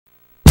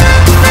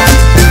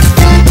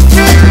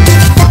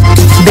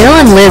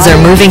Liz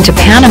are moving to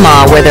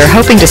Panama, where they're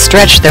hoping to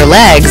stretch their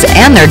legs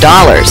and their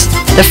dollars.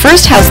 The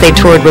first house they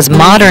toured was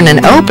modern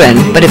and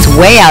open, but it's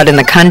way out in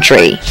the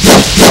country.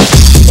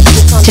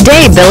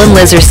 Today, Bill and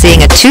Liz are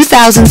seeing a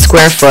 2,000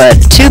 square foot,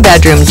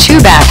 2-bedroom,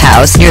 2-bath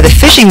house near the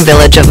fishing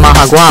village of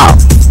Mahagual.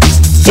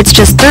 It's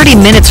just 30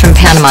 minutes from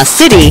Panama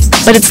City,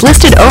 but it's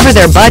listed over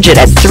their budget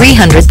at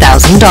 $300,000.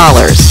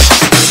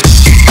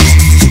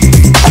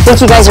 I think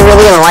you guys are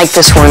really going to like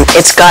this one.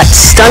 It's got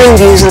stunning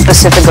views of the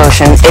Pacific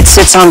Ocean. It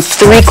sits on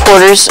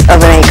 3/4 of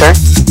an acre.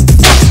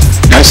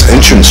 Nice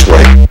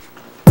entranceway.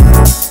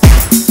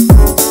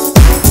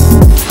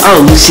 Oh,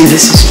 Lucy,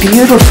 this is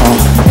beautiful.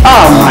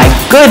 Oh, my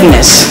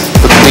goodness.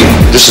 Look,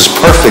 this is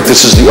perfect.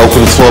 This is the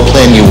open floor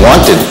plan you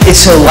wanted.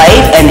 It's so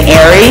light and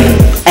airy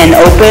and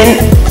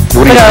open.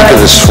 What do you think of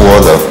this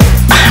floor, though?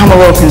 I'm a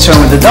little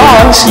concerned with the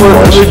dogs.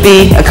 It would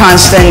be a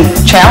constant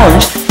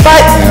challenge.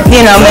 But,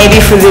 you know,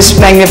 maybe for this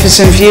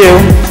magnificent view,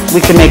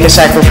 we can make a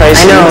sacrifice.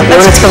 I know.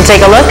 Let's come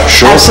take a look?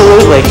 Sure.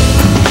 Absolutely.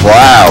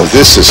 Wow,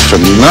 this is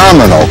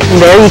phenomenal.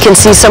 There you can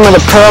see some of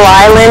the Pearl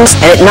Islands,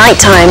 and at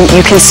nighttime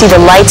you can see the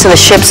lights of the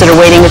ships that are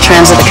waiting to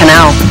transit the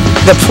canal.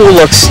 The pool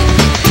looks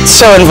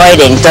so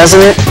inviting, doesn't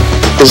it?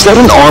 Is that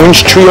an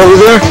orange tree over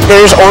there?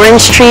 There's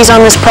orange trees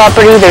on this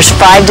property. There's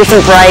 5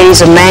 different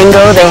varieties of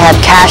mango. They have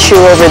cashew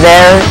over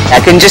there. I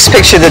can just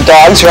picture the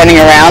dogs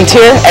running around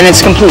here, and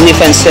it's completely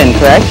fenced in,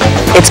 correct?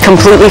 It's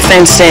completely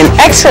fenced in.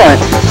 Excellent.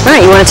 All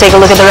right, you want to take a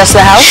look at the rest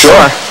of the house?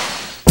 Sure.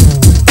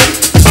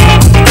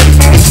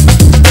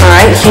 All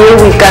right, here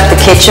we've got the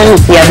kitchen.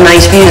 You have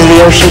nice views of the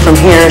ocean from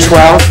here as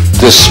well.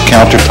 This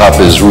countertop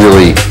is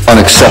really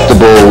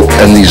unacceptable,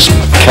 and these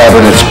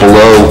cabinets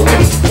below,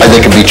 I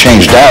think, can be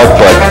changed out,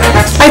 but...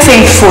 I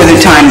think for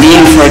the time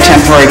being, for a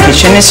temporary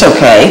kitchen, it's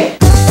okay.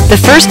 The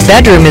first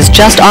bedroom is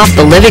just off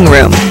the living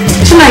room.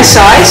 It's a nice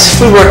size.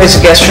 Would work as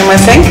a guest room, I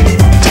think.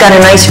 It's got a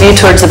nice view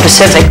towards the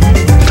Pacific.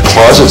 The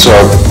closets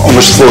are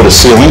almost floor to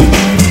ceiling.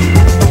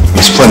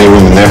 There's plenty of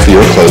room in there for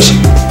your clothes.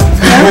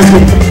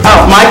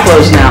 Oh, my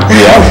clothes now.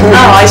 Yeah.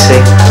 Oh, I see.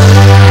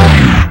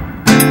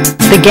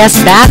 The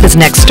guest bath is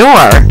next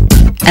door,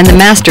 and the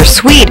master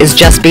suite is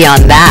just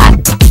beyond that.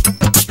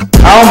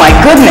 Oh, my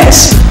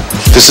goodness.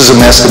 This is a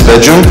master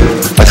bedroom?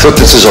 I thought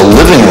this is a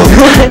living room.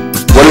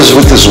 What is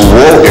with this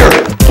wall here?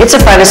 It's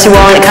a privacy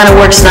wall, and it kind of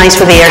works nice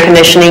with the air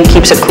conditioning,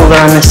 keeps it cooler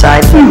on this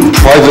side.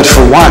 Private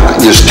for what?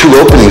 There's 2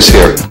 openings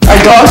here. Our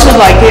dogs would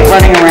like it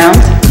running around,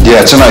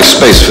 Yeah, it's a nice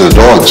space for the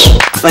dogs.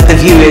 but the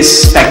view is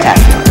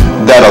spectacular.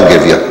 That I'll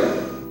give you.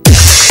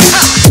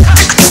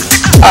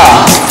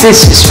 Oh,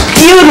 this is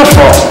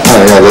beautiful.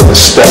 Oh, yeah, look, the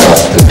step up.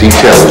 The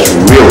detail is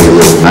really,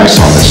 really nice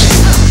on this.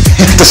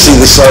 You have to see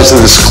the size of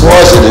this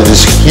closet. It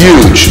is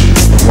huge.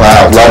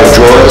 Wow, a lot of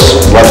drawers,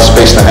 a lot of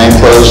space to hang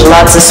clothes.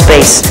 Lots of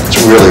space. It's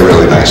really,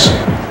 really nice.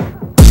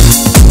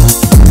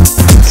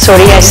 So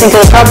what do you guys think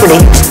of the property?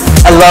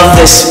 I love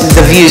this.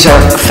 The views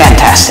are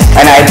fantastic.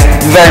 And I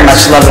very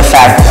much love the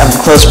fact of the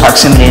close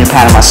proximity to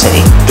Panama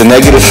City. The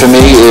negative for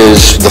me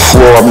is the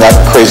floor I'm not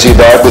crazy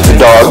about with the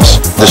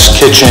dogs. This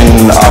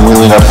kitchen I'm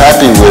really not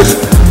happy with,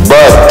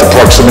 but the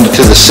proximity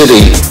to the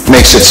city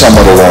makes it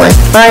somewhat alluring.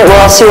 All right, well,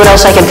 I'll see what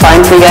else I can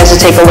find for you guys to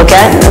take a look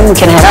at, and then we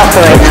can head out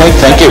for right now. Okay,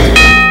 thank you.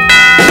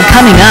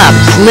 Coming up,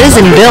 Liz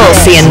and Bill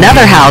see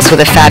another house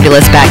with a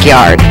fabulous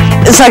backyard.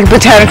 It's like a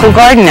botanical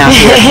garden out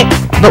here.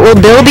 But will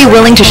Bill be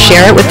willing to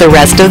share it with the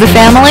rest of the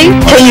family?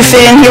 Can you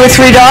fit in here with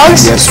 3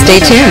 dogs?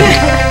 Stay tuned.